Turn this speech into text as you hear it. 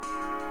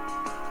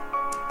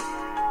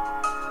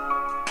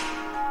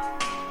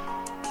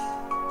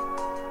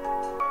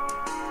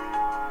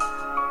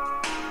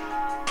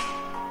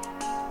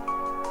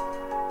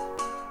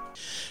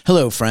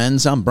Hello,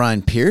 friends. I'm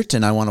Brian Peart,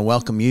 and I want to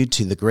welcome you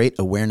to the Great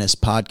Awareness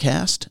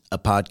Podcast, a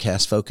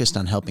podcast focused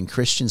on helping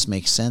Christians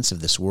make sense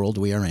of this world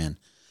we are in.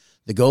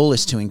 The goal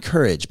is to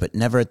encourage, but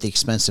never at the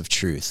expense of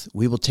truth.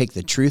 We will take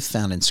the truth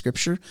found in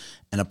Scripture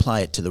and apply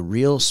it to the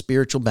real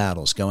spiritual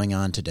battles going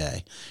on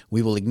today.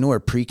 We will ignore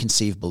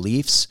preconceived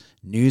beliefs,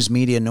 news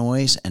media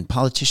noise, and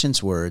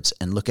politicians' words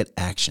and look at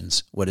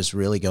actions, what is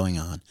really going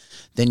on.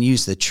 Then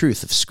use the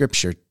truth of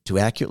Scripture to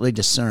accurately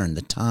discern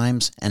the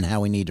times and how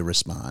we need to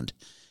respond.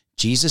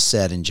 Jesus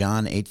said in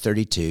John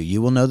 8:32,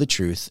 "You will know the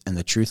truth, and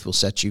the truth will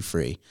set you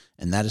free."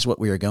 And that is what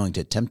we are going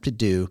to attempt to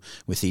do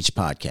with each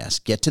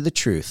podcast. Get to the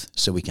truth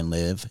so we can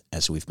live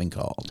as we've been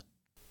called.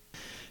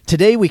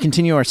 Today we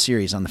continue our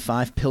series on the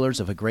 5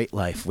 pillars of a great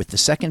life with the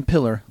second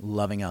pillar,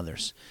 loving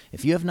others.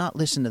 If you have not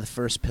listened to the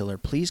first pillar,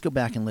 please go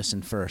back and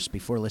listen first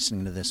before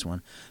listening to this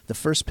one. The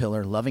first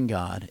pillar, loving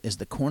God, is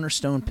the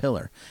cornerstone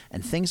pillar,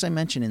 and things I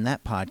mentioned in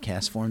that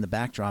podcast form the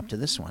backdrop to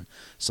this one.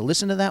 So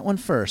listen to that one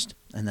first,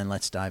 and then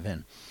let's dive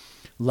in.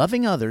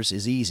 Loving others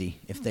is easy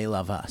if they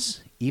love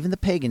us. Even the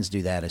pagans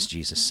do that, as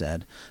Jesus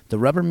said. The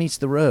rubber meets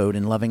the road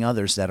in loving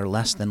others that are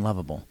less than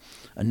lovable.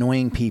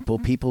 Annoying people,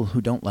 people who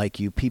don't like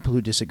you, people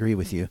who disagree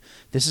with you.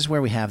 This is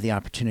where we have the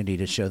opportunity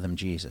to show them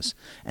Jesus.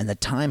 And the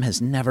time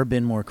has never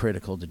been more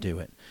critical to do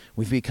it.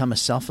 We've become a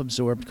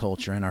self-absorbed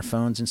culture, and our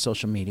phones and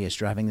social media is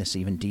driving this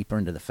even deeper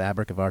into the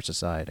fabric of our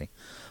society.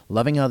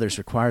 Loving others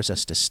requires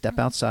us to step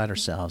outside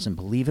ourselves, and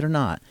believe it or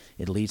not,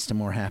 it leads to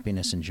more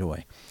happiness and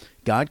joy.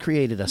 God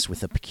created us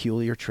with a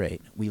peculiar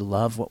trait. We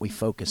love what we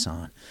focus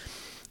on.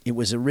 It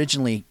was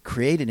originally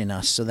created in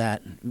us so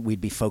that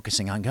we'd be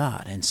focusing on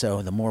God. And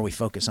so the more we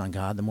focus on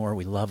God, the more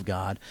we love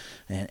God,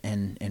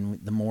 and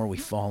the more we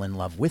fall in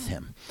love with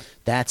Him.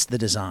 That's the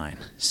design.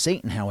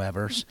 Satan,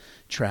 however's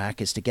track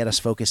is to get us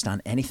focused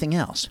on anything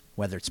else,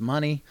 whether it's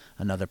money,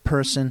 another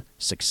person,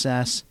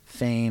 success,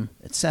 fame,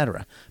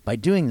 etc. By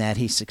doing that,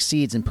 he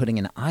succeeds in putting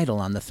an idol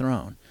on the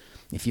throne.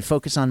 If you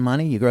focus on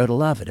money, you grow to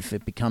love it. If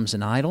it becomes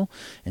an idol,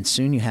 and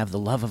soon you have the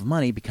love of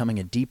money becoming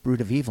a deep root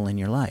of evil in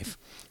your life.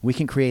 We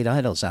can create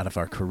idols out of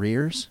our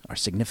careers, our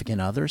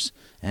significant others,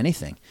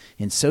 anything.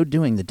 In so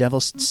doing, the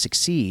devil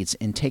succeeds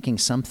in taking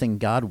something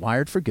God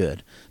wired for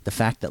good, the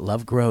fact that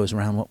love grows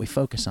around what we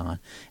focus on,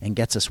 and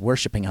gets us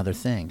worshiping other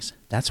things.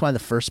 That's why the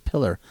first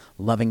pillar,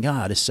 loving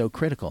God, is so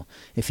critical.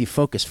 If you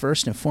focus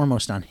first and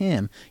foremost on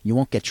Him, you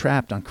won't get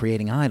trapped on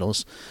creating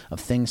idols of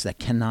things that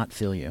cannot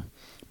fill you.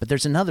 But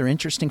there's another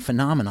interesting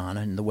phenomenon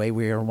in the way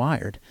we are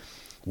wired.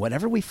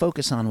 Whatever we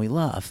focus on, we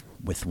love,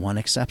 with one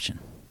exception,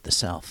 the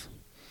self.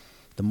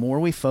 The more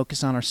we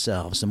focus on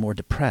ourselves, the more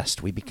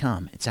depressed we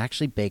become. It's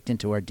actually baked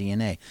into our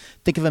DNA.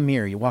 Think of a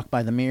mirror. You walk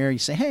by the mirror, you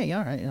say, hey,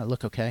 all right, I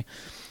look okay.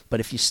 But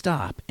if you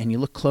stop and you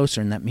look closer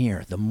in that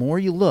mirror, the more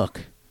you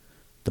look,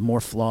 the more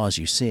flaws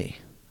you see,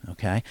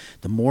 okay?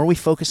 The more we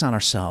focus on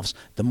ourselves,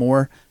 the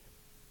more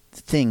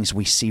things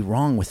we see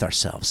wrong with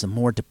ourselves, the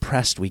more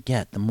depressed we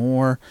get, the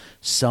more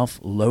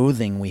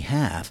self-loathing we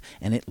have,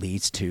 and it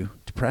leads to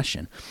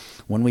depression.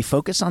 When we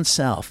focus on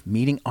self,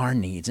 meeting our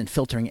needs and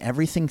filtering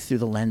everything through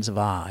the lens of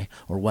I,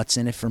 or what's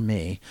in it for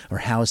me, or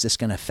how is this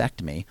going to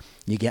affect me,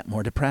 you get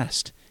more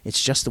depressed.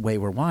 It's just the way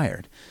we're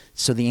wired.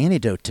 So the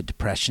antidote to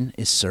depression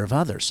is serve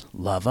others,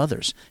 love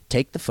others.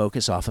 Take the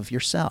focus off of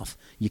yourself.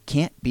 You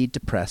can't be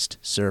depressed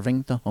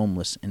serving the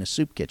homeless in a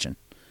soup kitchen.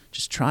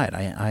 Just try it.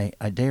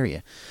 I dare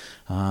you.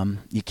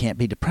 You can't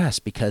be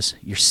depressed because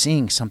you're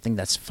seeing something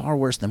that's far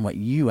worse than what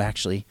you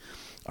actually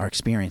are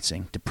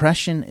experiencing.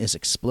 Depression is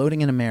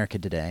exploding in America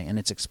today, and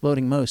it's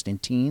exploding most in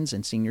teens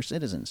and senior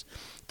citizens.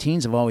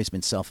 Teens have always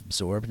been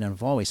self-absorbed and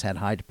have always had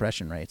high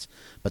depression rates,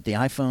 but the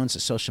iPhones,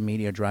 the social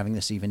media are driving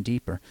this even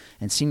deeper.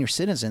 And senior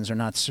citizens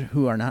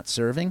who are not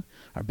serving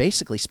are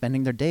basically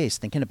spending their days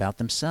thinking about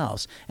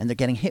themselves, and they're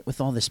getting hit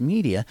with all this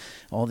media,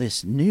 all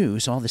this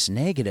news, all this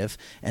negative,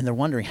 and they're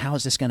wondering how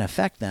is this going to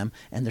affect them,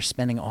 and they're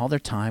spending all their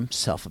time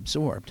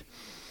self-absorbed.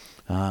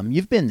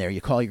 You've been there. You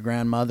call your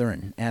grandmother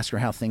and ask her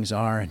how things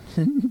are,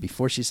 and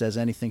before she says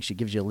anything, she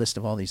gives you a list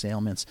of all these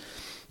ailments.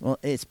 Well,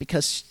 it's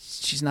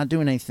because she's not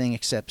doing anything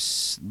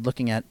except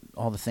looking at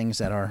all the things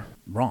that are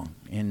wrong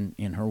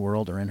in her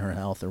world or in her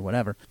health or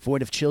whatever.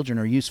 Void of children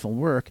or useful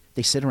work,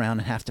 they sit around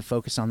and have to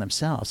focus on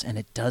themselves, and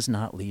it does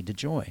not lead to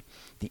joy.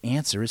 The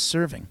answer is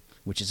serving,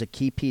 which is a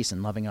key piece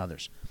in loving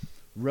others.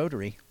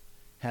 Rotary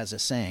has a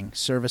saying,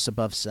 service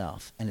above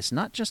self. And it's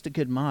not just a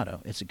good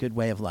motto, it's a good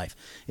way of life.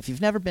 If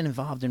you've never been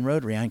involved in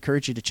Rotary, I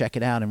encourage you to check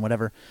it out. In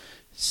whatever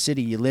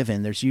city you live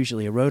in, there's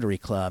usually a Rotary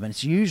club. And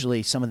it's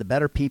usually some of the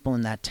better people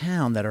in that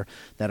town that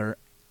are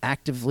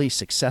actively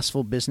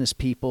successful business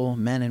people,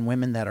 men and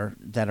women that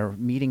are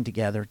meeting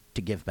together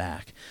to give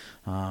back.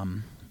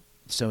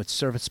 So it's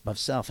service above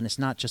self. And it's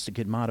not just a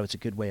good motto, it's a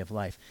good way of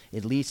life.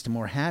 It leads to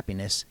more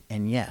happiness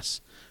and, yes,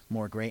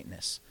 more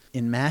greatness.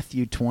 In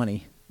Matthew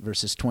 20,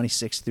 verses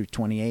 26 through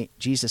 28,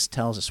 Jesus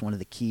tells us one of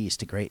the keys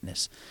to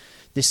greatness.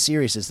 This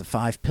series is the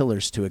 5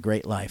 pillars to a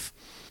great life.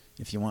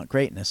 If you want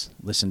greatness,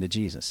 listen to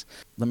Jesus.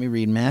 Let me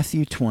read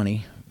Matthew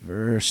 20,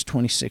 verse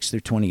 26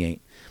 through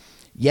 28.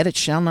 Yet it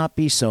shall not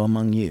be so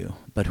among you,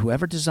 but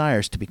whoever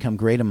desires to become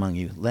great among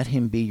you, let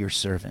him be your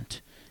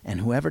servant.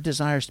 And whoever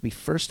desires to be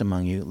first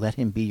among you, let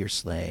him be your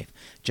slave,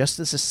 just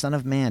as the Son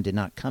of Man did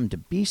not come to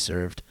be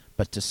served,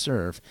 but to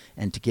serve,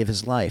 and to give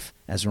his life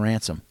as a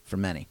ransom for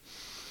many.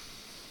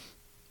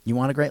 You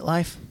want a great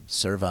life?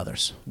 Serve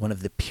others. One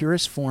of the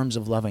purest forms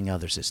of loving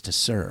others is to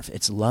serve.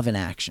 It's love in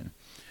action.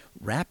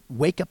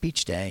 Wake up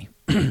each day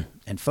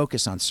and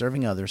focus on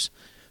serving others.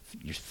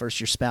 First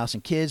your spouse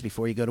and kids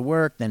before you go to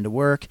work, then to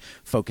work.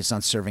 Focus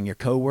on serving your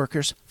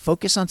coworkers.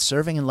 Focus on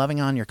serving and loving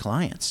on your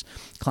clients.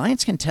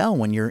 Clients can tell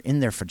when you're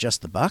in there for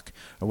just the buck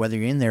or whether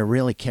you're in there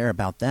really care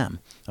about them.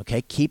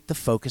 Okay, keep the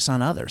focus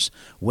on others.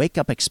 Wake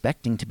up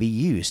expecting to be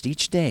used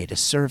each day to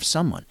serve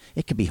someone.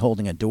 It could be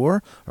holding a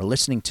door or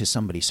listening to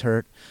somebody's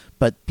hurt,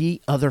 but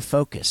be other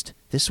focused.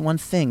 This one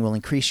thing will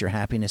increase your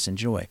happiness and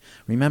joy.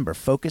 Remember,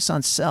 focus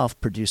on self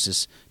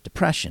produces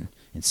depression.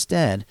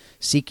 Instead,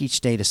 seek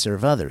each day to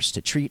serve others,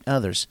 to treat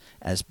others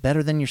as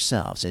better than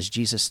yourselves, as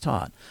Jesus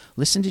taught.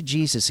 Listen to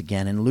Jesus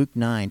again in Luke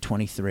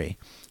 9:23.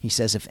 He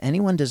says, if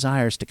anyone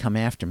desires to come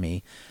after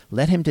me,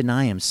 let him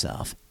deny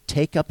himself,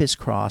 take up his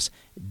cross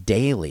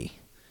daily,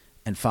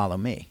 and follow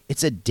me.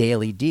 It's a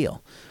daily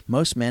deal.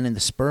 Most men in the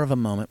spur of a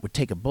moment would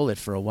take a bullet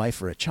for a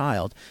wife or a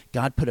child.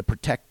 God put a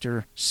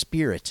protector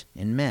spirit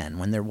in men.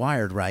 When they're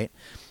wired right,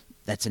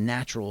 that's a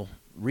natural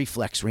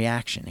reflex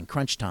reaction. In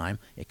crunch time,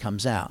 it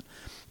comes out.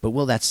 But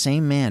will that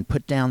same man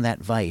put down that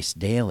vice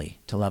daily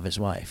to love his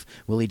wife?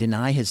 Will he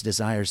deny his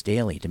desires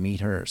daily to meet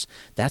hers?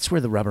 That's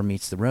where the rubber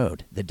meets the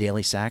road, the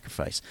daily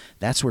sacrifice.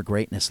 That's where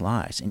greatness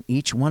lies. And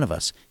each one of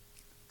us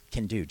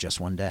can do just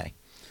one day.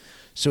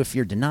 So if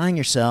you're denying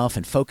yourself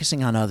and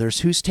focusing on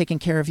others, who's taking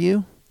care of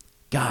you?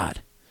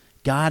 God.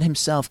 God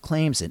himself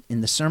claims it.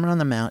 In the Sermon on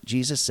the Mount,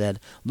 Jesus said,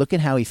 look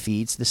at how he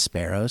feeds the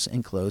sparrows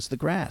and clothes the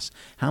grass.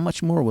 How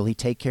much more will he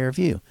take care of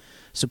you?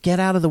 So get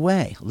out of the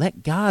way.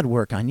 Let God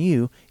work on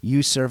you.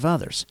 You serve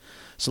others.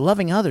 So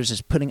loving others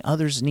is putting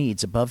others'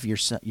 needs above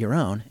your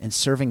own and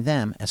serving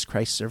them as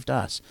Christ served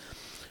us.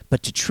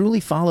 But to truly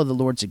follow the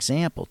Lord's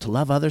example, to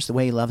love others the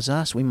way he loves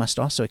us, we must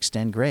also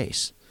extend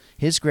grace.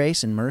 His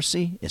grace and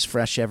mercy is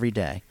fresh every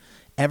day.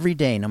 Every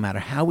day, no matter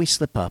how we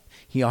slip up,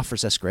 he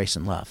offers us grace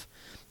and love.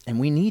 And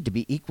we need to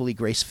be equally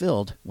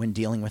grace-filled when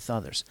dealing with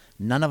others.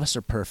 None of us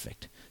are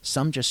perfect.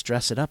 Some just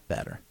dress it up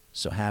better.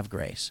 So have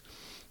grace.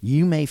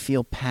 You may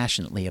feel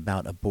passionately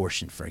about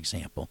abortion, for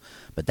example,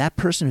 but that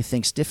person who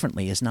thinks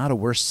differently is not a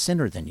worse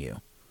sinner than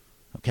you.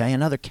 Okay?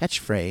 Another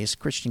catchphrase,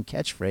 Christian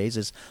catchphrase,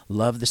 is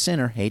love the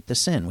sinner, hate the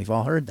sin. We've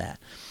all heard that.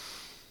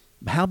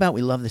 But how about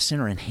we love the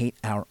sinner and hate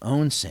our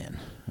own sin?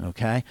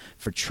 Okay?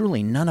 For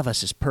truly, none of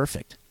us is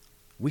perfect.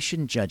 We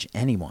shouldn't judge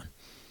anyone.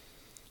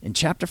 In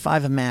chapter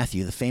 5 of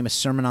Matthew, the famous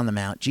Sermon on the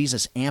Mount,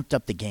 Jesus amped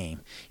up the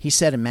game. He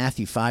said in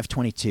Matthew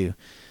 5:22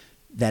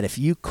 that if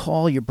you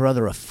call your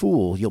brother a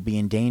fool, you'll be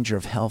in danger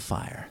of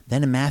hellfire.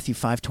 Then in Matthew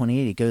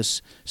 5:28, he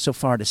goes so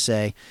far to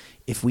say,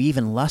 if we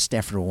even lust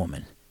after a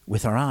woman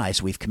with our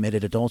eyes, we've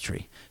committed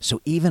adultery.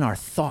 So even our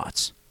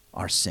thoughts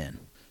are sin.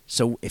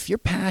 So if you're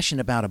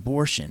passionate about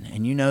abortion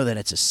and you know that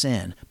it's a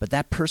sin, but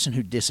that person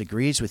who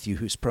disagrees with you,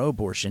 who's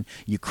pro-abortion,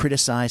 you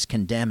criticize,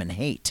 condemn, and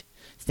hate,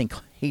 think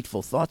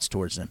hateful thoughts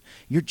towards them,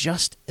 you're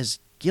just as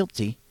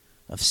guilty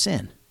of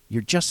sin.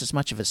 You're just as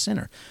much of a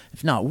sinner,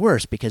 if not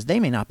worse, because they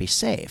may not be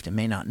saved and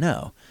may not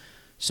know.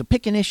 So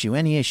pick an issue,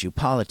 any issue,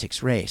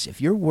 politics, race.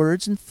 If your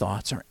words and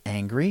thoughts are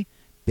angry,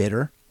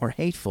 bitter, or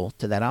hateful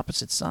to that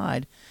opposite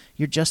side,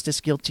 you're just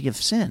as guilty of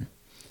sin.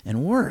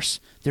 And worse,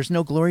 there's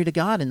no glory to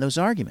God in those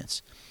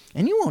arguments.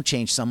 And you won't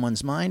change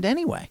someone's mind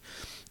anyway,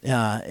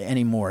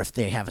 anymore if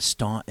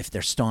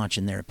they're staunch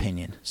in their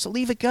opinion. So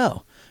leave it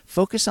go.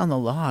 Focus on the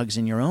logs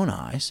in your own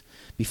eyes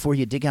before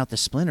you dig out the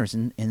splinters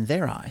in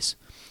their eyes.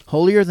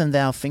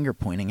 Holier-than-thou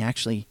finger-pointing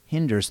actually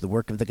hinders the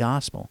work of the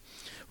gospel.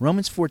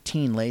 Romans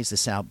 14 lays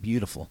this out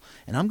beautiful,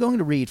 and I'm going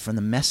to read from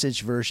the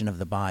Message version of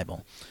the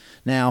Bible.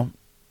 Now,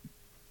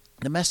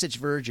 the Message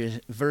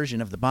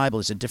version of the Bible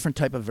is a different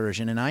type of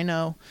version, and I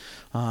know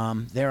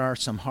there are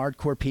some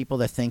hardcore people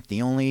that think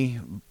the only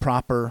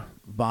proper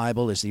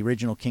Bible is the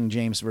original King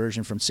James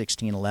Version from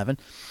 1611,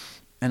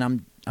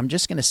 and I'm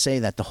just going to say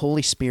that the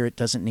Holy Spirit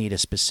doesn't need a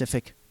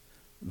specific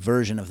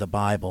version of the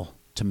Bible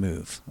to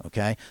move,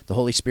 okay? The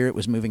Holy Spirit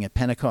was moving at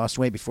Pentecost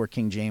way before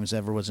King James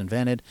ever was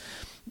invented.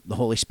 The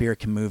Holy Spirit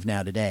can move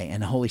now today,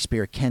 and the Holy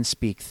Spirit can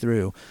speak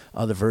through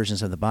other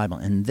versions of the Bible.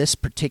 And this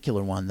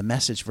particular one, the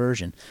Message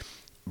version,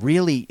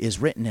 really is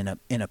written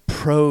in a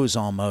prose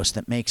almost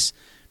that makes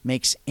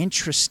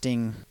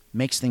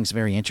things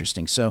very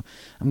interesting. So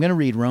I'm going to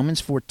read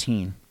Romans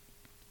 14,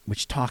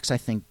 which talks, I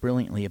think,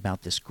 brilliantly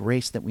about this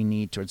grace that we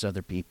need towards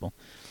other people,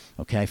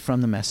 okay,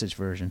 from the Message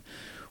version.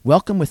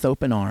 Welcome with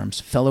open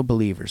arms, fellow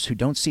believers who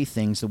don't see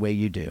things the way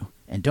you do,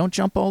 and don't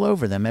jump all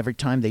over them every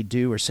time they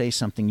do or say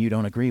something you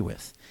don't agree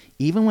with.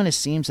 Even when it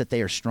seems that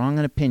they are strong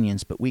in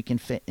opinions but weak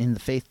in the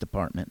faith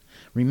department,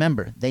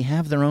 remember, they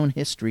have their own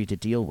history to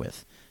deal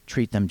with.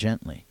 Treat them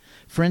gently.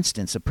 For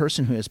instance, a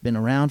person who has been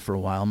around for a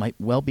while might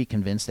well be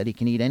convinced that he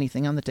can eat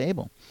anything on the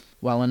table,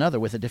 while another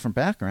with a different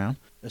background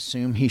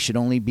assume he should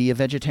only be a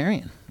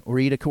vegetarian or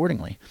eat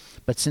accordingly.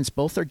 But since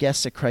both are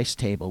guests at Christ's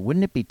table,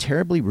 wouldn't it be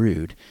terribly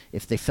rude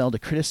if they fell to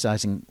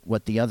criticizing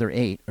what the other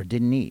ate or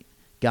didn't eat?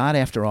 God,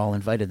 after all,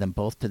 invited them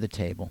both to the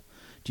table.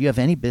 Do you have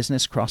any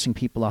business crossing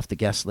people off the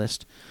guest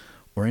list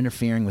or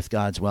interfering with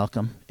God's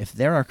welcome? If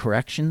there are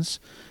corrections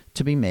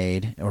to be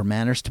made or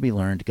manners to be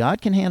learned,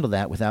 God can handle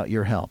that without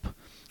your help.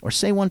 Or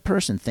say one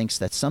person thinks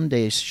that some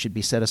days should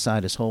be set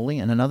aside as holy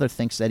and another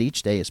thinks that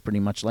each day is pretty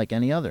much like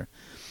any other.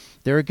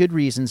 There are good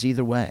reasons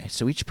either way,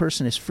 so each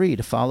person is free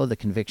to follow the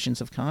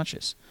convictions of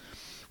conscience.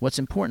 What's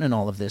important in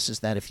all of this is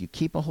that if you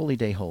keep a holy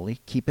day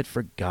holy, keep it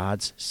for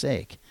God's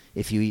sake.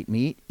 If you eat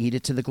meat, eat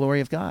it to the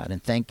glory of God,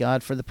 and thank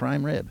God for the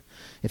prime rib.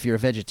 If you're a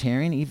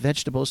vegetarian, eat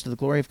vegetables to the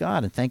glory of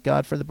God, and thank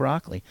God for the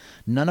broccoli.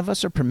 None of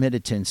us are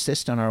permitted to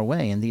insist on our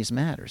way in these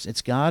matters.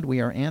 It's God we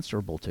are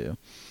answerable to,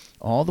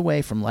 all the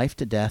way from life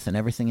to death and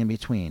everything in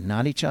between,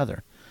 not each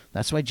other.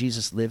 That's why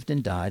Jesus lived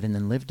and died and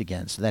then lived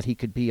again, so that he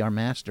could be our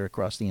master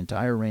across the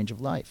entire range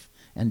of life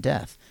and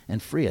death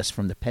and free us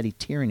from the petty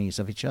tyrannies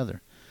of each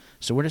other.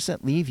 So where does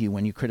that leave you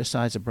when you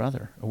criticize a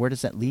brother? Or where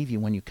does that leave you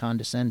when you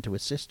condescend to a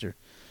sister?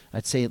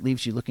 I'd say it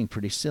leaves you looking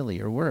pretty silly,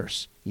 or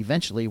worse.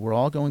 Eventually, we're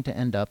all going to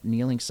end up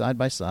kneeling side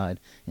by side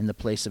in the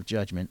place of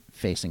judgment,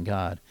 facing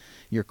God.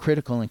 Your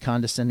critical and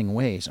condescending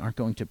ways aren't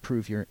going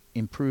to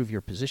improve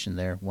your position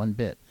there one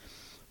bit.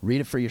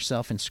 Read it for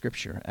yourself in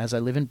Scripture. As I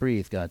live and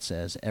breathe, God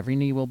says, every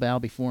knee will bow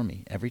before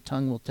me. Every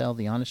tongue will tell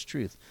the honest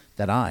truth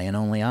that I, and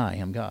only I,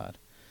 am God.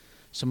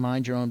 So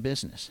mind your own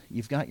business.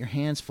 You've got your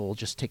hands full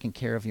just taking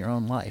care of your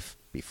own life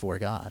before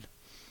God.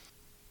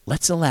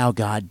 Let's allow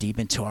God deep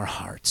into our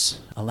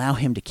hearts. Allow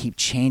him to keep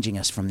changing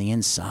us from the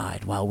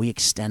inside while we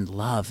extend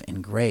love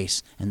and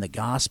grace and the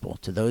gospel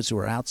to those who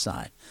are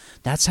outside.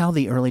 That's how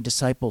the early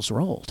disciples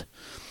rolled.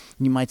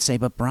 You might say,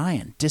 but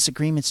Brian,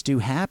 disagreements do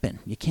happen.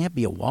 You can't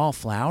be a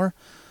wallflower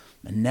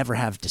and never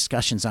have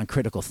discussions on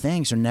critical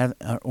things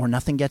or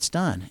nothing gets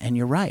done. And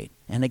you're right.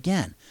 And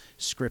again,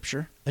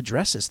 Scripture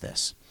addresses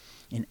this.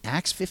 In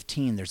Acts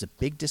 15, there's a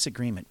big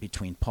disagreement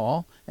between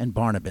Paul and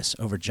Barnabas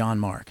over John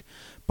Mark.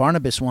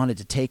 Barnabas wanted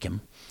to take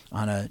him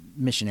on a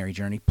missionary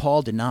journey.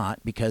 Paul did not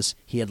because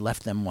he had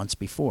left them once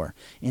before.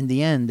 In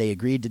the end, they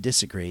agreed to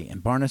disagree,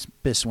 and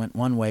Barnabas went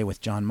one way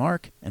with John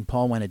Mark, and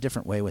Paul went a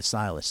different way with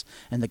Silas,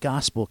 and the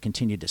gospel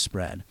continued to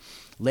spread.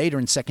 Later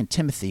in 2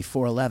 Timothy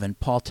 4:11,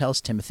 Paul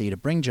tells Timothy to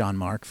bring John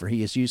Mark, for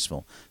he is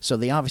useful. So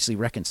they obviously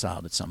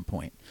reconciled at some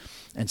point.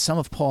 And some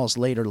of Paul's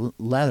later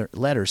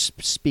letters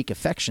speak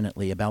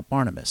affectionately about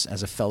Barnabas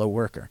as a fellow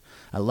worker.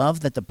 I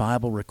love that the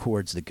Bible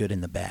records the good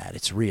and the bad.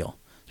 It's real.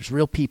 There's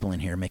real people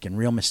in here making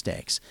real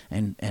mistakes,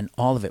 and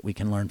all of it we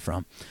can learn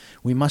from.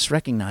 We must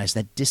recognize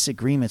that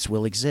disagreements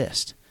will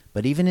exist,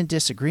 but even in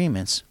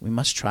disagreements, we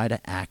must try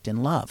to act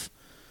in love.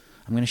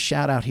 I'm going to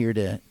shout out here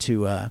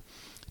to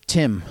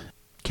Tim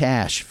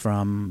Cash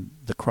from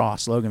the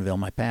Cross, Loganville,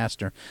 my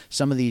pastor.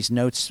 Some of these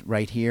notes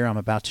right here I'm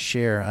about to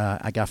share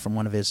I got from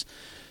one of his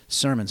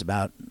sermons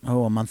about,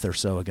 a month or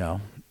so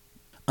ago.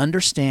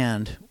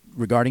 Understand,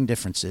 regarding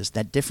differences,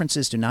 that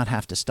differences do not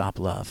have to stop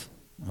love,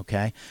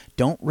 okay?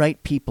 Don't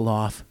write people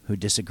off who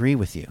disagree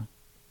with you,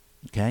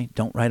 okay?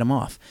 Don't write them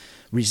off.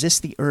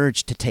 Resist the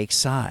urge to take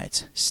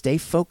sides. Stay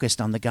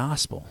focused on the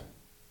gospel,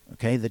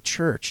 okay? The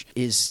church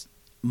is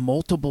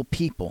multiple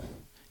people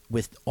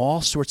with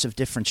all sorts of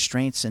different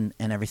strengths and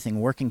everything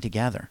working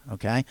together,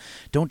 okay?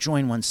 Don't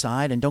join one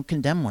side and don't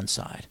condemn one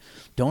side.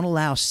 Don't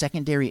allow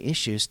secondary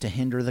issues to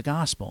hinder the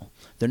gospel.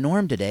 The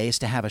norm today is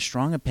to have a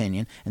strong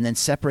opinion and then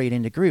separate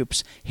into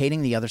groups,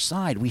 hating the other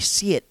side. We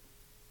see it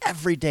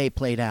every day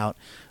played out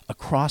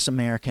across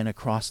America and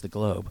across the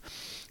globe.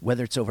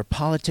 Whether it's over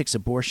politics,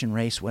 abortion,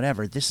 race,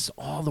 whatever, this is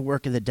all the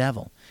work of the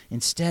devil.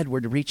 Instead, we're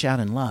to reach out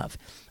in love.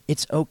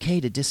 It's okay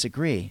to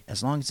disagree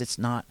as long as it's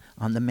not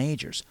on the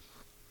majors.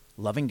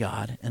 Loving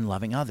God and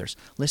loving others.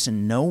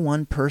 Listen, no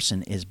one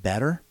person is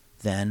better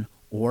than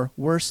or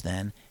worse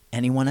than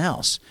anyone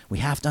else. We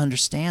have to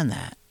understand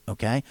that,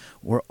 okay?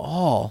 We're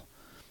all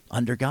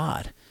under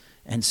God.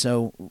 And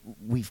so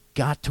we've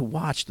got to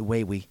watch the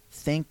way we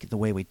think, the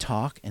way we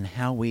talk, and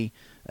how we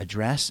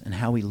address and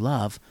how we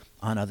love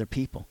on other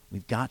people.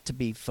 We've got to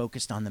be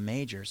focused on the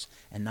majors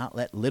and not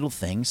let little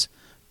things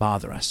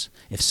bother us.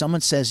 If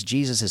someone says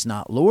Jesus is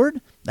not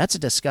Lord, that's a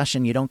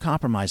discussion you don't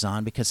compromise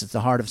on because it's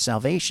the heart of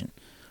salvation.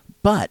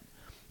 But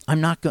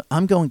I'm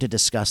going to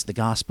discuss the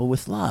gospel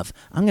with love.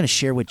 I'm going to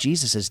share what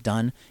Jesus has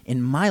done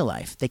in my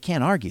life. They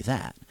can't argue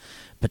that.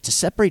 But to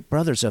separate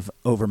brothers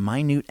over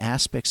minute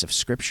aspects of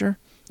Scripture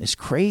is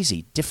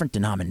crazy. Different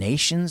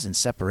denominations and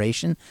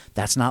separation,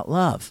 that's not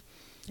love.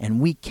 And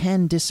we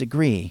can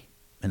disagree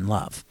in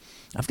love.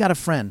 I've got a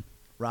friend,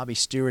 Robbie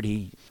Stewart.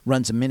 He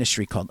runs a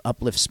ministry called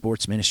Uplift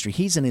Sports Ministry.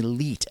 He's an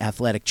elite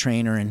athletic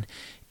trainer,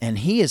 and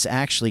he has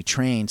actually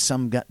trained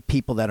some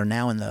people that are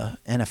now in the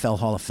NFL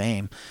Hall of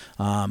Fame.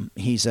 And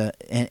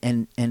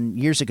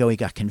years ago he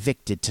got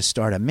convicted to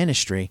start a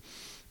ministry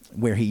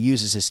where he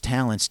uses his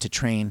talents to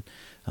train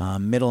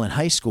middle and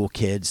high school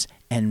kids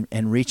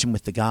and reach them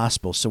with the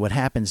gospel. So what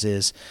happens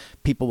is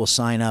people will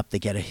sign up. They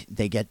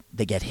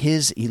get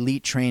his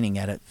elite training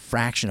at a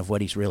fraction of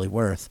what he's really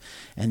worth,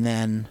 and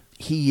then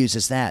he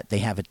uses that. They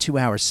have a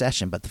 2-hour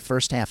session, but the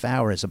first half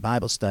hour is a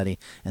Bible study,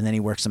 and then he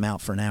works them out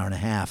for an hour and a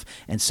half.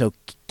 And so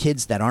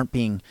kids that aren't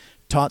being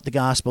taught the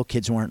gospel,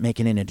 kids who aren't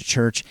making it into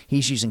church,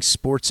 he's using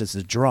sports as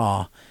the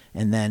draw,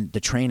 and then the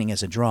training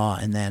as a draw,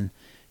 and then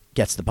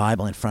gets the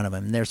Bible in front of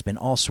him. And there's been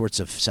all sorts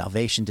of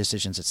salvation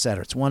decisions,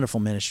 etc. It's a wonderful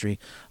ministry.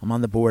 I'm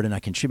on the board and I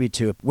contribute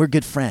to it. We're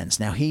good friends.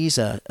 Now, he's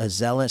a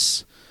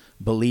zealous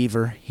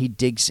believer. He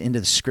digs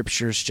into the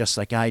scriptures just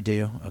like I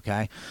do,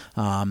 okay?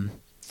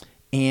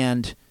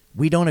 And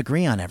we don't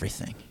agree on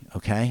everything,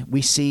 okay?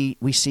 We see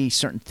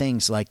certain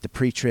things like the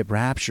pre-trib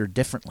rapture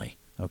differently,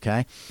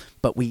 okay?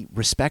 But we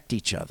respect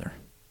each other,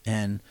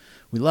 and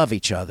we love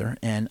each other,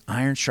 and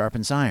iron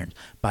sharpens iron.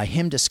 By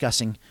him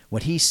discussing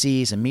what he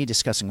sees and me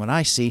discussing what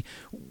I see,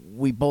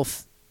 we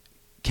both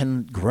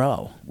can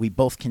grow. We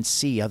both can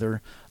see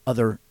other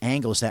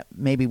angles that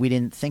maybe we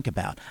didn't think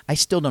about. I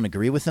still don't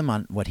agree with him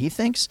on what he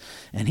thinks,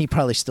 and he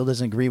probably still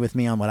doesn't agree with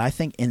me on what I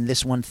think in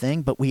this one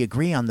thing, but we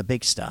agree on the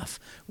big stuff.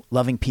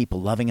 Loving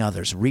people, loving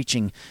others,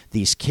 reaching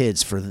these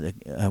kids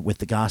with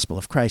the gospel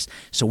of Christ.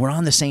 So we're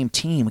on the same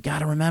team. We got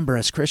to remember,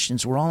 as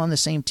Christians, we're all on the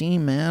same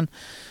team, man.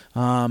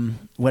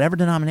 Whatever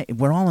denomination,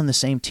 we're all on the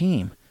same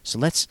team. So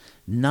let's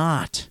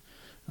not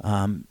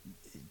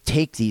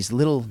take these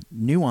little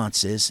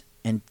nuances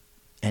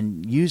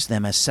and use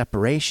them as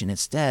separation.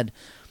 Instead,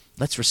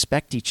 let's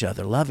respect each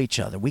other, love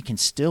each other. We can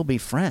still be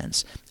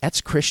friends.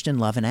 That's Christian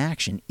love in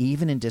action,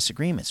 even in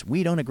disagreements.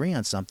 We don't agree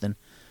on something,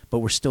 but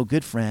we're still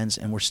good friends,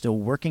 and we're still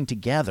working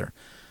together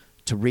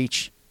to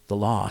reach the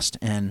lost.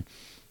 And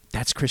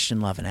that's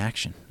Christian love in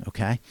action,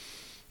 okay?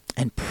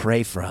 And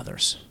pray for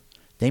others.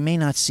 They may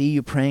not see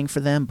you praying for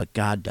them, but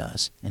God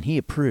does, and he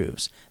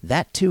approves.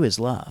 That too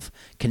is love.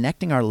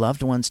 Connecting our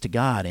loved ones to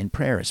God in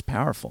prayer is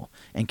powerful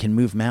and can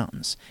move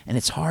mountains. And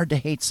it's hard to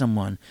hate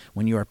someone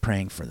when you are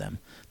praying for them.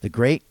 The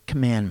great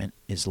commandment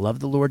is love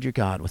the Lord your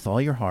God with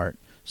all your heart,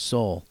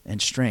 soul,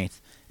 and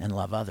strength, and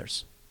love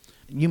others.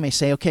 You may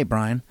say, okay,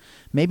 Brian,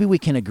 maybe we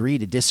can agree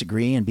to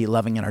disagree and be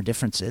loving in our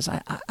differences.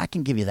 I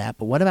can give you that,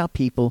 but what about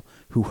people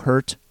who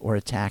hurt or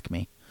attack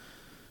me?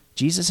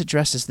 Jesus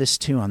addresses this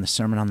too on the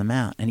Sermon on the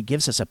Mount, and he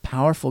gives us a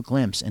powerful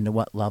glimpse into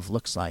what love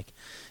looks like.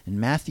 In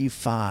Matthew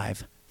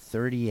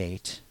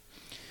 5:38,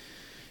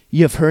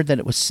 you have heard that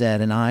it was said,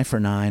 an eye for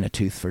an eye and a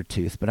tooth for a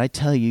tooth, but I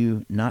tell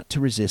you not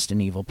to resist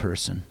an evil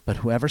person. But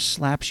whoever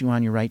slaps you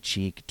on your right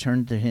cheek,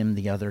 turn to him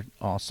the other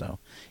also.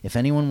 If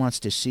anyone wants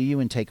to sue you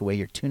and take away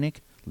your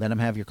tunic, let him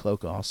have your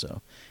cloak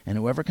also. And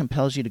whoever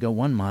compels you to go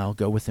 1 mile,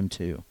 go with him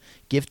 2.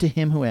 Give to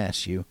him who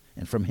asks you,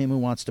 and from him who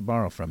wants to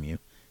borrow from you,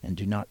 and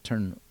do not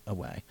turn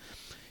away.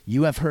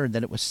 You have heard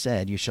that it was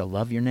said, you shall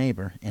love your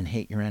neighbor and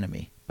hate your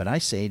enemy. But I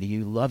say to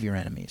you, love your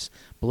enemies.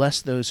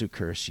 Bless those who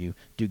curse you.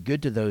 Do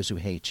good to those who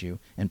hate you.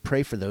 And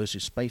pray for those who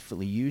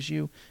spitefully use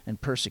you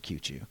and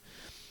persecute you,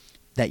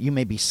 that you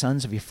may be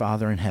sons of your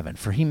Father in heaven.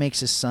 For he makes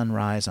his sun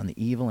rise on the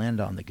evil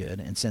and on the good,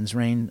 and sends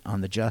rain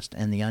on the just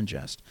and the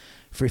unjust.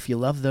 For if you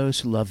love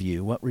those who love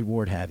you, what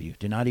reward have you?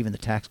 Do not even the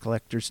tax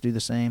collectors do the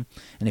same?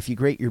 And if you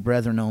greet your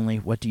brethren only,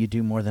 what do you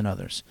do more than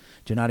others?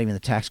 Do not even the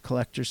tax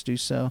collectors do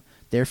so?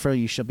 Therefore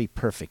you shall be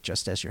perfect,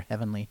 just as your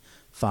heavenly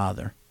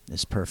Father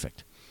is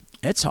perfect.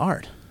 It's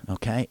hard,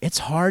 okay? It's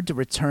hard to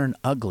return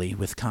ugly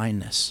with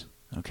kindness,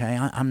 okay?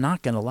 I'm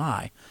not going to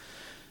lie.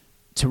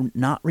 To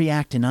not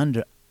react in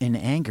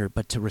anger,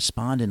 but to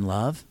respond in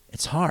love,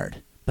 it's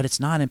hard, but it's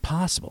not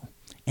impossible.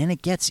 And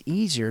it gets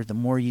easier the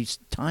more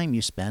time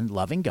you spend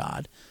loving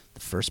God, the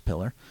first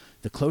pillar,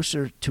 the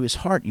closer to his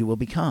heart you will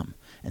become.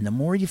 And the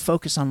more you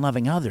focus on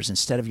loving others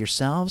instead of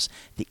yourselves,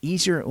 the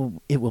easier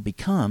it will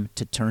become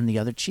to turn the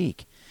other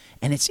cheek.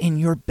 And it's in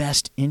your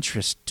best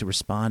interest to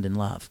respond in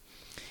love.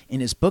 In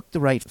his book, The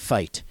Right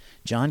Fight,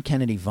 John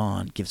Kennedy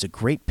Vaughn gives a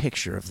great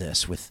picture of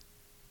this with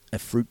a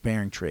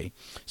fruit-bearing tree.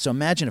 So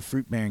imagine a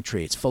fruit-bearing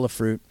tree. It's full of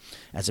fruit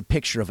as a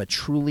picture of a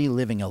truly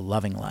living a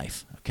loving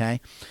life,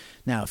 okay?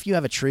 Now, if you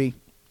have a tree,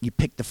 you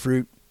pick the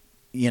fruit,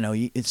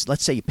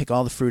 let's say you pick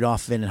all the fruit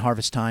off of it in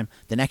harvest time.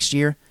 The next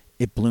year,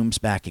 it blooms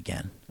back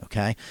again,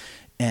 okay?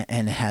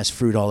 And it has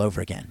fruit all over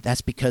again.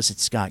 That's because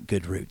it's got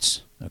good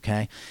roots,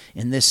 okay?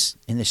 In this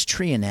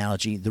tree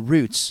analogy, the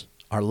roots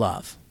are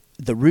love.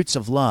 The roots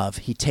of love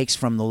he takes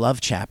from the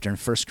love chapter in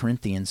 1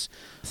 Corinthians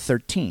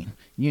 13.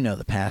 You know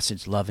the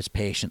passage, love is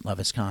patient, love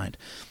is kind,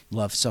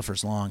 love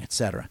suffers long,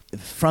 etc.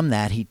 From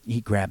that,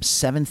 he grabs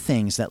 7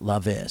 things that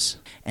love is.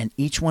 And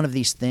each one of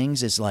these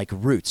things is like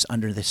roots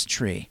under this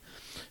tree.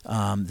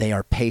 They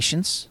are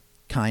patience,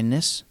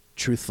 kindness,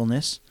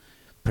 truthfulness,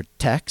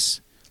 protects,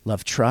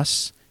 love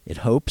trusts, it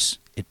hopes,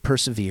 it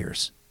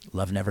perseveres.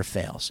 Love never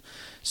fails.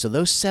 So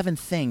those 7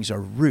 things are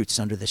roots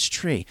under this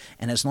tree.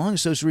 And as long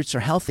as those roots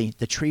are healthy,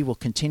 the tree will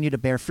continue to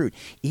bear fruit.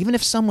 Even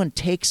if someone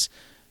takes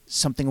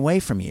something away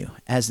from you,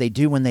 as they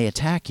do when they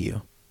attack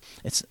you,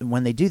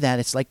 when they do that,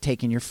 it's like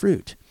taking your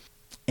fruit.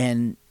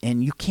 And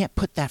you can't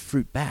put that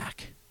fruit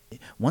back.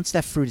 Once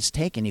that fruit is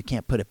taken, you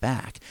can't put it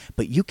back.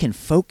 But you can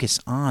focus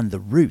on the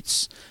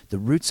roots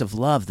of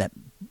love that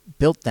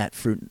built that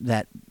fruit,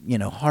 that,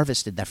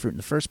 harvested that fruit in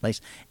the first place,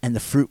 and the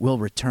fruit will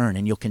return,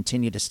 and you'll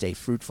continue to stay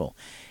fruitful.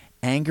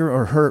 Anger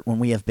or hurt when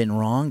we have been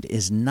wronged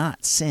is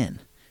not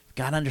sin. You've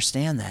got to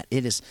understand that.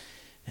 It is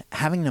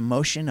having an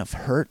emotion of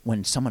hurt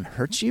when someone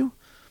hurts you,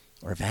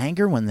 or of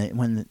anger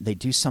when they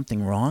do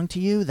something wrong to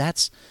you.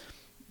 That's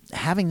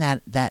having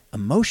that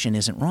emotion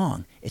isn't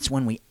wrong. It's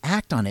when we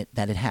act on it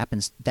that it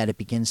happens, that it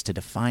begins to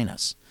define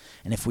us.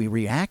 And if we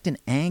react in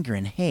anger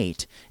and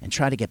hate and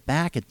try to get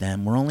back at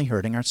them, we're only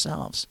hurting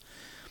ourselves.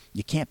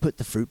 You can't put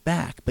the fruit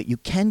back, but you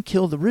can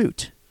kill the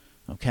root.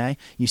 Okay?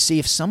 You see,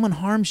 if someone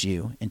harms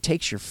you and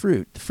takes your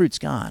fruit, the fruit's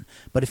gone.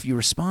 But if you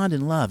respond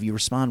in love, you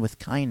respond with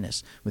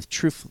kindness, with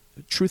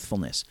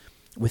truthfulness,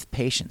 with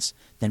patience,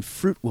 then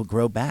fruit will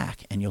grow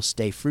back and you'll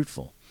stay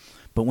fruitful.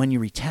 But when you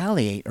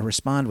retaliate or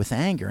respond with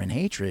anger and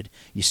hatred,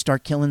 you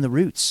start killing the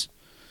roots.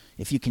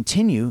 If you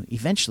continue,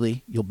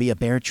 eventually you'll be a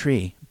bare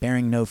tree,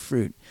 bearing no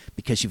fruit,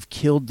 because you've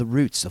killed the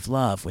roots of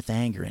love with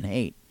anger and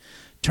hate.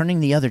 Turning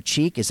the other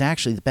cheek is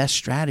actually the best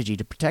strategy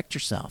to protect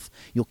yourself.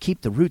 You'll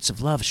keep the roots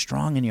of love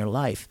strong in your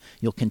life.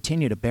 You'll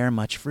continue to bear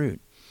much fruit.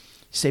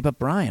 You say, but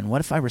Brian,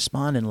 what if I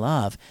respond in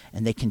love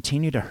and they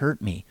continue to hurt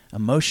me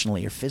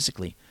emotionally or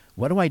physically?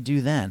 What do I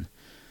do then?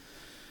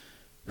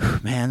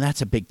 Man,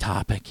 that's a big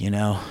topic, and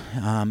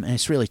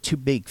it's really too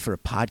big for a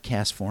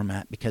podcast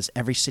format because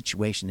every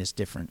situation is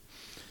different.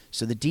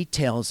 So the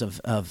details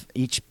of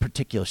each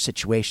particular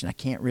situation I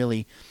can't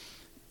really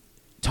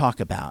talk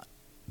about.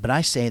 But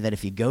I say that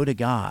if you go to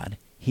God,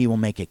 he will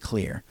make it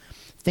clear.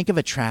 Think of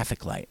a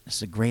traffic light. This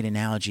is a great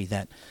analogy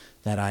that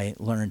I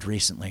learned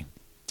recently.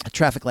 A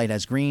traffic light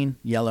has green,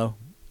 yellow,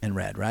 and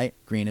red, right?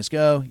 Green is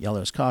go,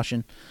 yellow is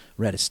caution,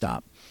 red is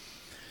stop.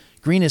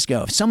 Green is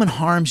go. If someone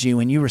harms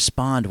you and you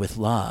respond with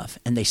love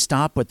and they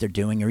stop what they're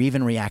doing or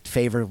even react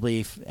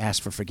favorably,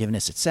 ask for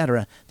forgiveness,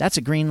 etc., that's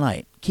a green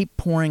light. Keep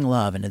pouring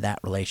love into that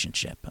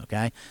relationship,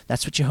 okay?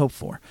 That's what you hope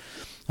for.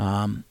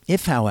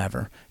 If,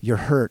 however, you're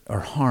hurt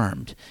or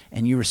harmed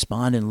and you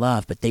respond in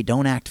love, but they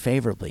don't act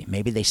favorably,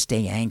 maybe they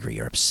stay angry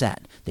or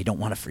upset, they don't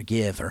want to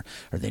forgive or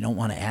they don't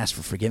want to ask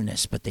for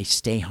forgiveness, but they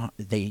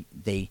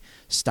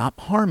stop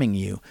harming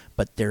you,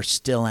 but they're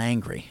still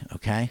angry,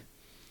 okay?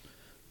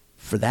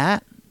 For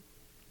that,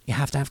 you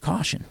have to have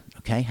caution,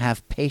 okay?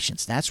 Have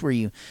patience. That's where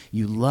you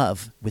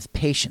love with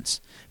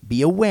patience.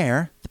 Be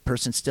aware the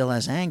person still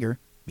has anger.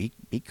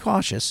 Be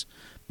cautious.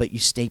 But you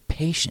stay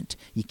patient.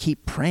 You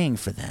keep praying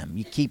for them.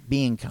 You keep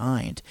being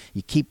kind.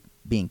 You keep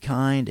being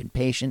kind and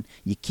patient.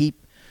 You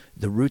keep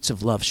the roots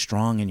of love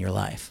strong in your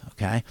life,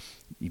 okay?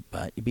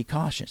 But you be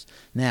cautious.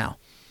 Now,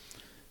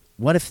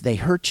 what if they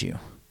hurt you?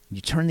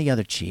 You turn the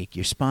other cheek,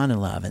 you respond in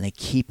love, and they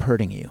keep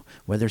hurting you.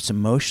 Whether it's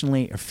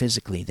emotionally or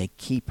physically, they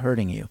keep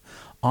hurting you.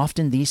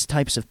 Often these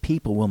types of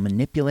people will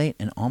manipulate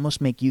and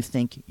almost make you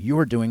think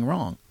you're doing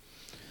wrong.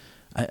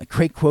 A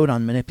great quote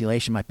on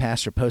manipulation, my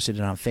pastor posted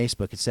it on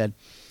Facebook. It said,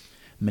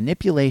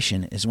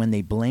 manipulation is when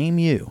they blame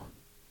you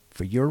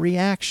for your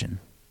reaction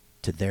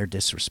to their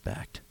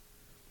disrespect.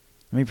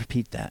 Let me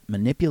repeat that.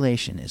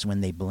 Manipulation is when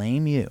they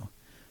blame you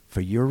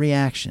for your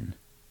reaction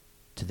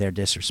to their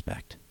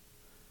disrespect.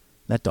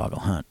 That dog will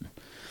hunt.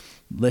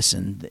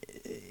 Listen,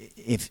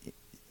 if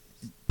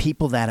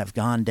people that have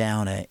gone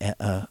down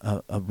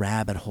a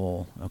rabbit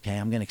hole, okay,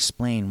 I'm going to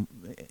explain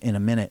in a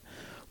minute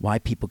why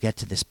people get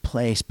to this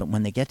place, but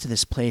when they get to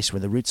this place where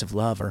the roots of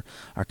love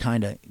are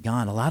kind of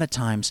gone, a lot of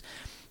times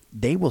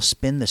they will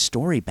spin the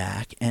story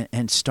back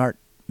and start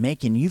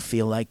making you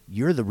feel like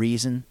you're the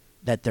reason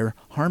that they're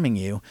harming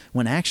you,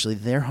 when actually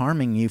they're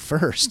harming you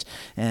first,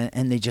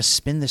 and they just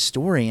spin the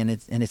story, and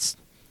it's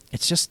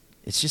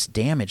just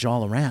damage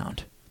all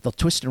around. They'll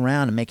twist it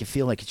around and make it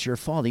feel like it's your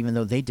fault, even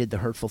though they did the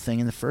hurtful thing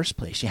in the first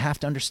place. You have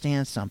to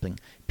understand something.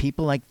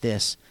 People like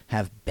this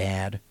have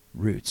bad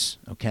roots,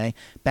 okay?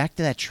 Back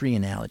to that tree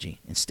analogy.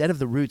 Instead of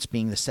the roots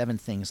being the 7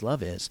 things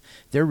love is,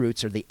 their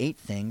roots are the 8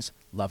 things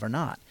love are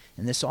not.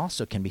 And this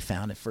also can be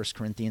found in 1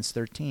 Corinthians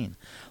 13.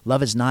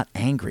 Love is not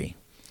angry.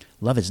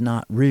 Love is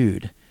not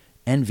rude,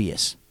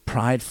 envious,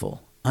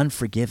 prideful,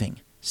 unforgiving,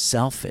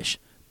 selfish,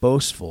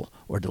 boastful,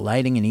 or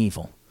delighting in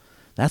evil.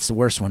 That's the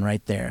worst one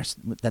right there,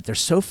 that they're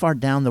so far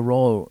down the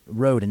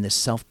road in this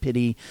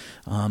self-pity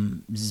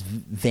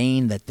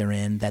vein that they're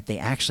in, that they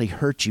actually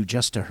hurt you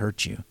just to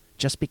hurt you,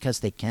 just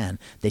because they can.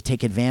 They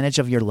take advantage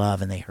of your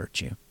love and they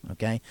hurt you,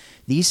 okay?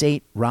 These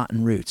 8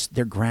 rotten roots,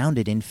 they're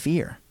grounded in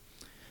fear.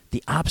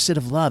 The opposite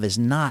of love is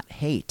not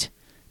hate.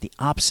 The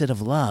opposite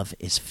of love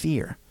is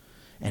fear.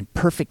 And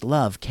perfect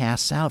love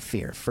casts out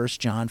fear, 1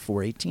 John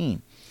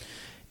 4:18.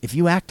 If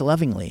you act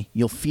lovingly,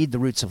 you'll feed the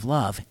roots of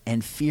love,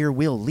 and fear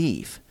will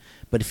leave.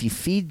 But if you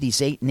feed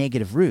these 8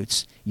 negative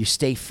roots, you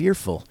stay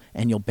fearful,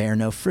 and you'll bear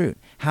no fruit.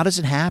 How does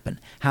it happen?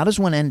 How does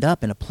one end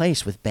up in a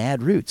place with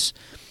bad roots?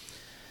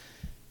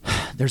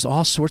 there's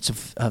all sorts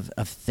of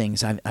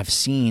things I've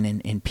seen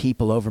in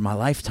people over my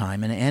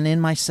lifetime and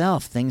in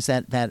myself, things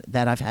that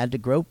I've had to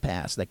grow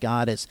past, that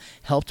God has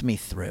helped me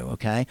through,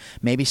 okay?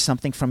 Maybe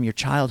something from your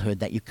childhood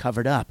that you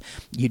covered up.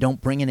 You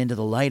don't bring it into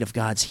the light of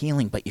God's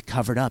healing, but you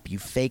cover it up. You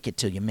fake it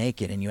till you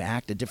make it, and you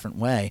act a different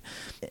way.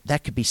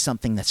 That could be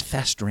something that's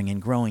festering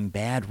and growing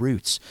bad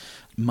roots.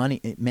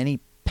 Many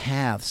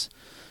paths.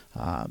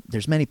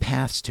 There's many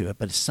paths to it,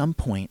 but at some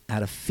point,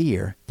 out of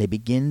fear, they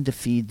begin to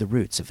feed the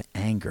roots of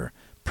anger,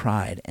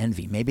 pride,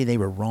 envy. Maybe they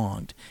were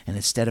wronged, and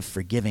instead of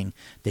forgiving,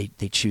 they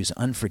choose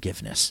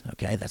unforgiveness.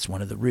 Okay, that's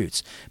one of the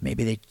roots.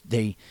 Maybe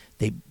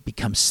they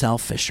become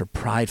selfish or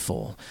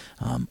prideful.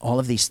 All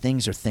of these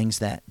things are things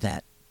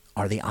that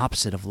are the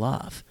opposite of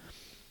love,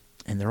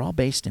 and they're all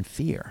based in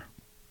fear.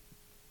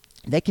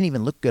 They can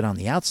even look good on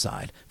the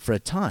outside for a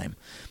time.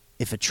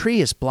 If a tree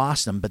has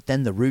blossomed, but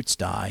then the roots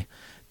die,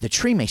 the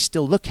tree may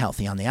still look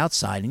healthy on the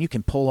outside, and you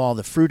can pull all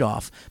the fruit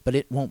off, but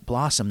it won't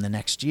blossom the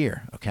next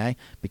year, okay,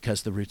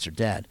 because the roots are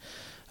dead.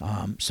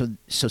 So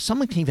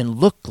someone can even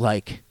look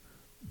like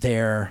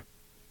they're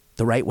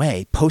the right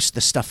way, post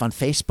the stuff on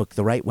Facebook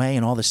the right way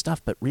and all this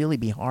stuff, but really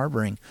be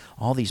harboring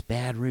all these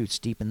bad roots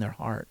deep in their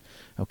heart,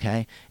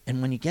 okay?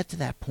 And when you get to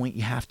that point,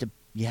 you have to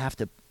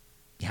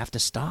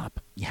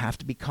stop. You have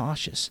to be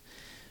cautious.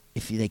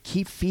 If they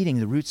keep feeding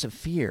the roots of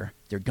fear,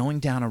 they're going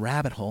down a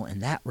rabbit hole, and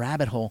that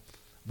rabbit hole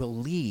will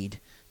lead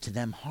to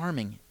them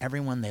harming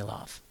everyone they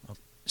love.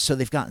 So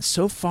they've gotten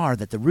so far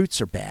that the roots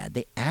are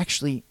bad.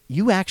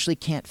 You actually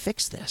can't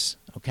fix this,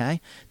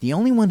 okay? The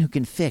only one who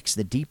can fix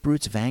the deep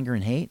roots of anger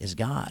and hate is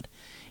God.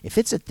 If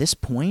it's at this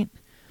point,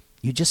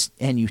 you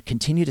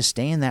continue to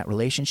stay in that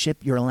relationship,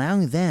 you're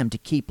allowing them to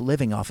keep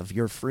living off of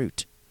your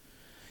fruit.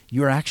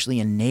 You're actually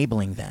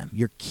enabling them.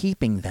 You're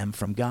keeping them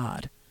from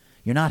God.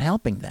 You're not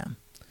helping them.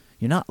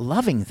 You're not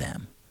loving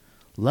them.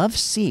 Love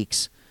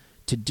seeks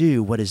to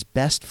do what is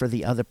best for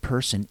the other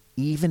person,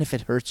 even if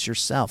it hurts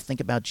yourself. Think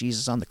about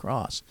Jesus on the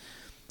cross,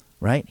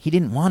 right? He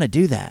didn't want to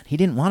do that. He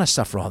didn't want to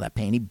suffer all that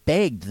pain. He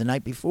begged the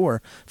night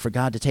before for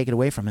God to take it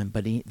away from him,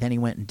 but then he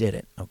went and did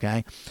it,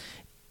 okay?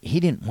 He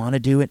didn't want to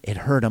do it. It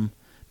hurt him,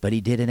 but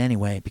he did it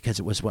anyway because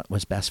it was what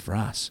was best for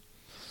us.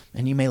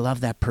 And you may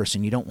love that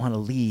person. You don't want to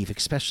leave,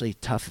 especially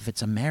tough if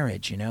it's a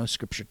marriage. You know,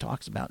 Scripture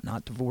talks about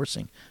not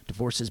divorcing.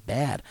 Divorce is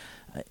bad.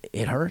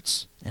 It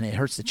hurts, and it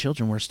hurts the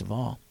children worst of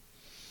all.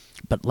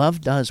 But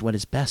love does what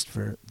is best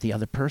for the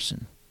other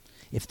person.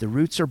 If the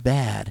roots are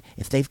bad,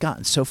 if they've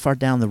gotten so far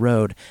down the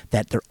road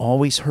that they're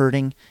always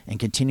hurting and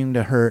continuing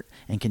to hurt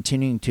and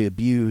continuing to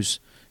abuse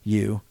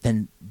you,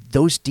 then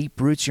those deep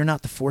roots, you're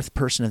not the fourth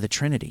person of the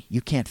Trinity. You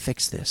can't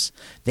fix this.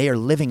 They are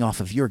living off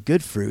of your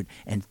good fruit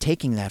and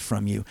taking that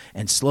from you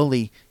and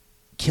slowly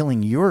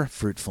killing your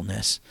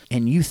fruitfulness.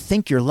 And you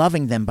think you're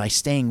loving them by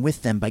staying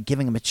with them, by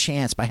giving them a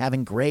chance, by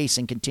having grace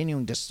and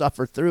continuing to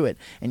suffer through it.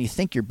 And you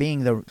think you're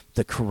being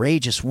the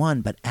courageous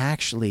one, but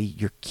actually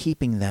you're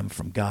keeping them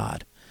from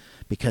God.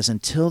 Because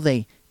until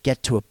they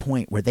get to a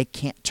point where they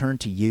can't turn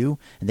to you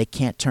and they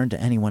can't turn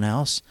to anyone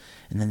else,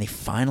 and then they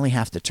finally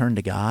have to turn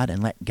to God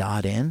and let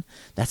God in,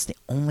 that's the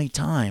only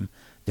time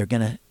they're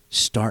going to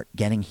start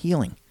getting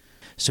healing.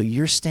 So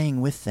your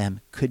staying with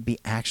them could be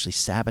actually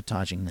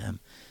sabotaging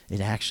them.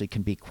 It actually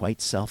can be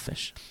quite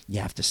selfish. You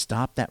have to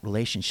stop that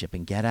relationship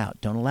and get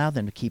out. Don't allow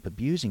them to keep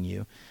abusing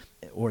you,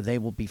 or they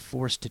will be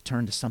forced to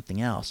turn to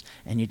something else.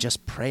 And you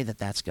just pray that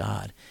that's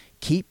God.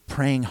 Keep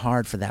praying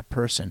hard for that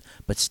person,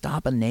 but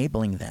stop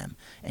enabling them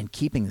and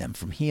keeping them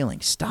from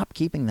healing. Stop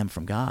keeping them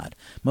from God.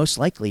 Most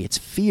likely it's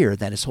fear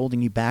that is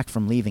holding you back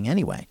from leaving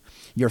anyway.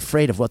 You're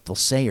afraid of what they'll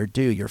say or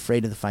do. You're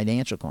afraid of the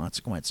financial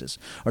consequences,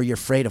 or you're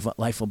afraid of what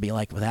life will be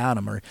like without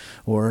them,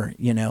 or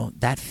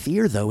that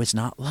fear, though, is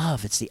not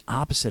love. It's the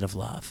opposite of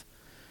love.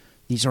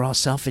 These are all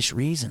selfish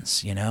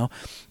reasons,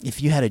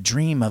 If you had a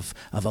dream of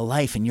a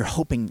life and you're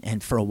hoping,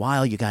 and for a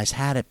while you guys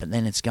had it, but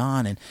then it's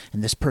gone, and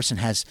this person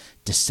has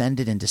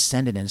descended and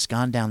it's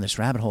gone down this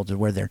rabbit hole to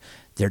where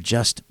they're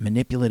just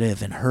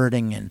manipulative and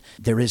hurting, and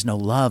there is no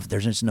love.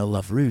 There's no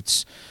love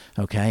roots,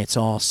 okay? It's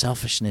all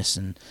selfishness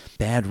and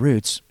bad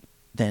roots.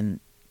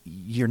 Then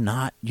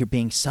you're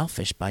being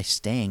selfish by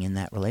staying in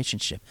that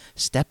relationship.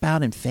 Step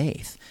out in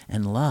faith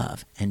and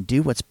love and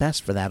do what's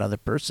best for that other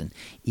person.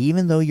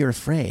 Even though you're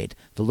afraid,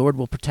 the Lord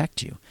will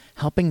protect you,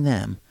 helping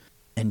them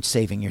and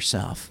saving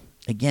yourself.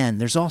 Again,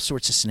 there's all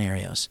sorts of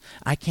scenarios.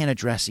 I can't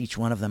address each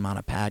one of them on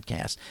a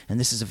podcast, and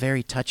this is a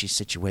very touchy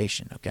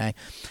situation, okay?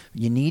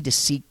 You need to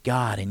seek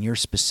God in your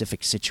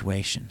specific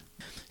situation.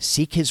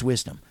 Seek His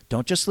wisdom.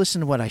 Don't just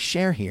listen to what I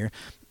share here.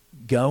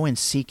 Go and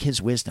seek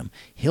His wisdom.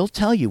 He'll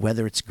tell you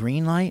whether it's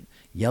green light,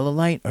 yellow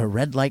light, or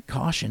red light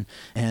caution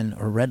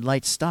or red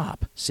light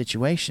stop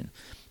situation.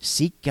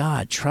 Seek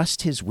God,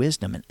 trust His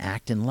wisdom, and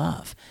act in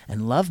love.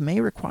 And love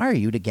may require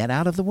you to get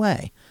out of the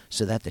way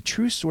so that the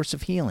true source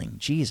of healing,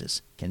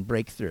 Jesus, can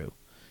break through.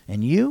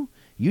 And you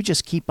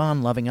just keep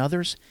on loving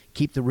others,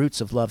 keep the roots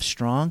of love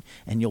strong,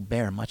 and you'll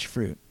bear much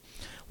fruit.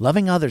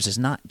 Loving others is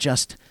not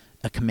just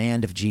a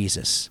command of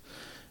Jesus.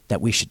 that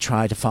we should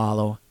try to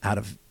follow out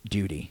of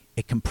duty.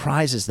 It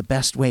comprises the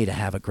best way to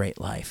have a great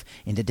life.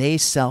 In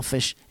today's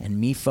selfish and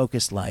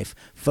me-focused life,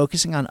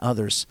 focusing on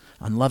others,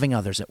 on loving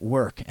others at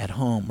work, at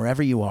home,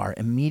 wherever you are,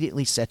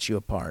 immediately sets you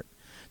apart.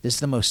 This is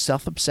the most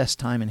self-obsessed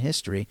time in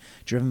history,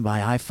 driven by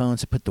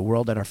iPhones that put the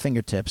world at our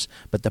fingertips,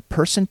 but the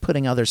person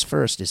putting others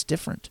first is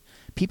different.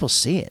 People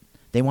see it.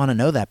 They want to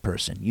know that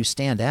person. You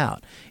stand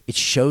out. It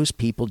shows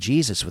people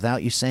Jesus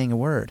without you saying a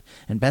word.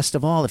 And best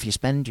of all, if you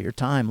spend your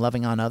time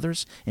loving on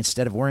others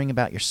instead of worrying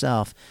about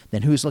yourself,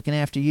 then who's looking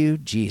after you?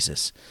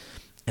 Jesus.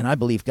 And I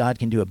believe God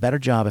can do a better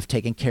job of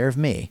taking care of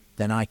me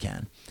than I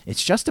can.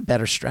 It's just a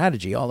better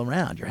strategy all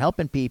around. You're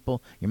helping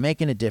people, you're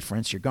making a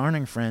difference, you're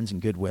garnering friends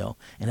and goodwill,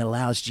 and it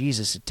allows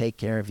Jesus to take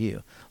care of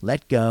you.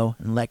 Let go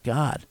and let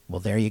God. Well,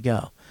 there you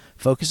go.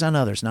 Focus on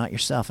others, not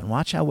yourself, and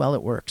watch how well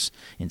it works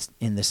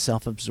in this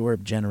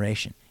self-absorbed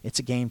generation. It's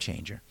a game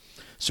changer.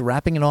 So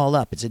wrapping it all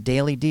up, it's a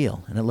daily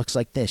deal, and it looks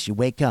like this. You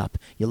wake up,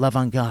 you love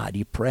on God,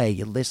 you pray,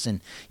 you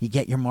listen, you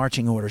get your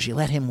marching orders, you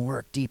let him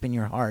work deep in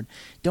your heart.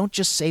 Don't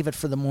just save it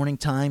for the morning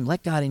time.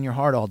 Let God in your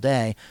heart all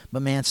day,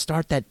 but man,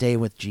 start that day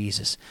with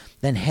Jesus.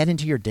 Then head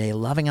into your day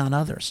loving on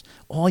others,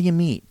 all you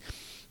meet,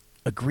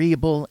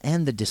 agreeable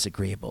and the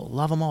disagreeable.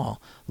 Love them all.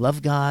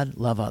 Love God,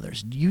 love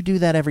others. You do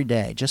that every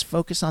day. Just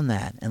focus on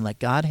that and let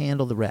God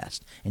handle the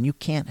rest, and you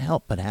can't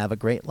help but have a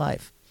great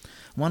life.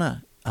 I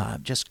want to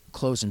just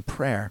close in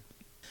prayer,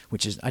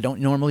 which is I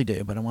don't normally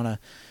do, but I want to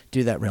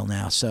do that real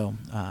now. So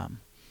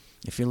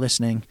if you're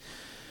listening,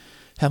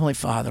 Heavenly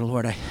Father,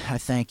 Lord, I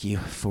thank you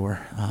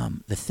for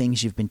the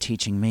things you've been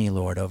teaching me,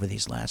 Lord, over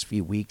these last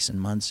few weeks and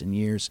months and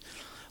years.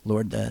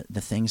 Lord, the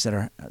things that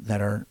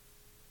are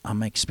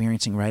I'm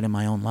experiencing right in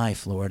my own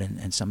life, Lord,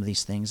 and some of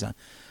these things are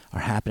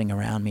happening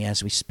around me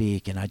as we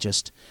speak, and I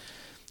just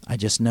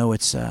know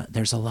it's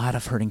there's a lot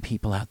of hurting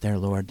people out there,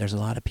 Lord. There's a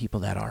lot of people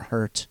that are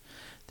hurt.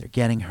 They're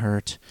getting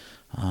hurt.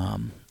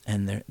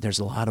 And there's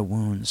a lot of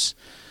wounds.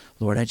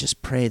 Lord, I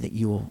just pray that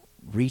you will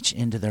reach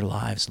into their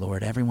lives,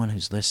 Lord, everyone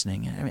who's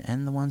listening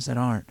and the ones that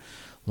aren't.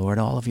 Lord,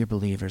 all of your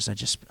believers, I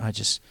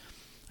just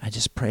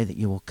pray that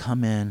you will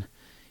come in,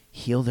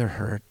 heal their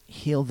hurt,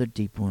 heal their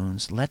deep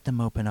wounds, let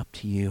them open up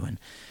to you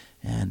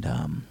and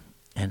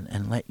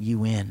let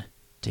you in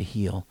to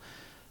heal.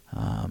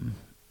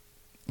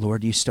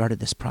 Lord, you started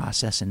this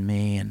process in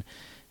me,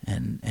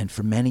 and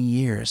for many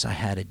years I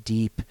had a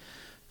deep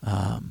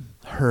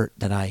hurt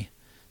that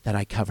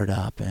I covered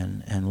up,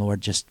 and Lord,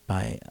 just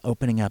by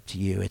opening up to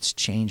you, it's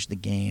changed the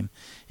game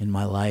in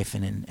my life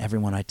and in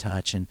everyone I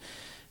touch, and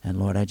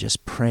Lord, I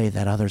just pray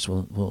that others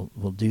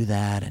will do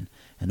that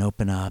and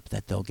open up,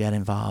 that they'll get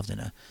involved in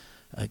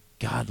a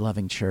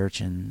God-loving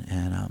church,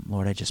 and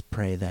Lord, I just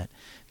pray that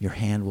your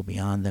hand will be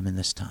on them in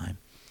this time.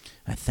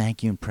 I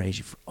thank you and praise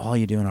you for all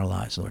you do in our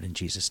lives, Lord, in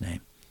Jesus'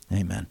 name.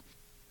 Amen.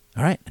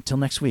 All right, until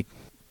next week,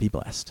 be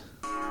blessed.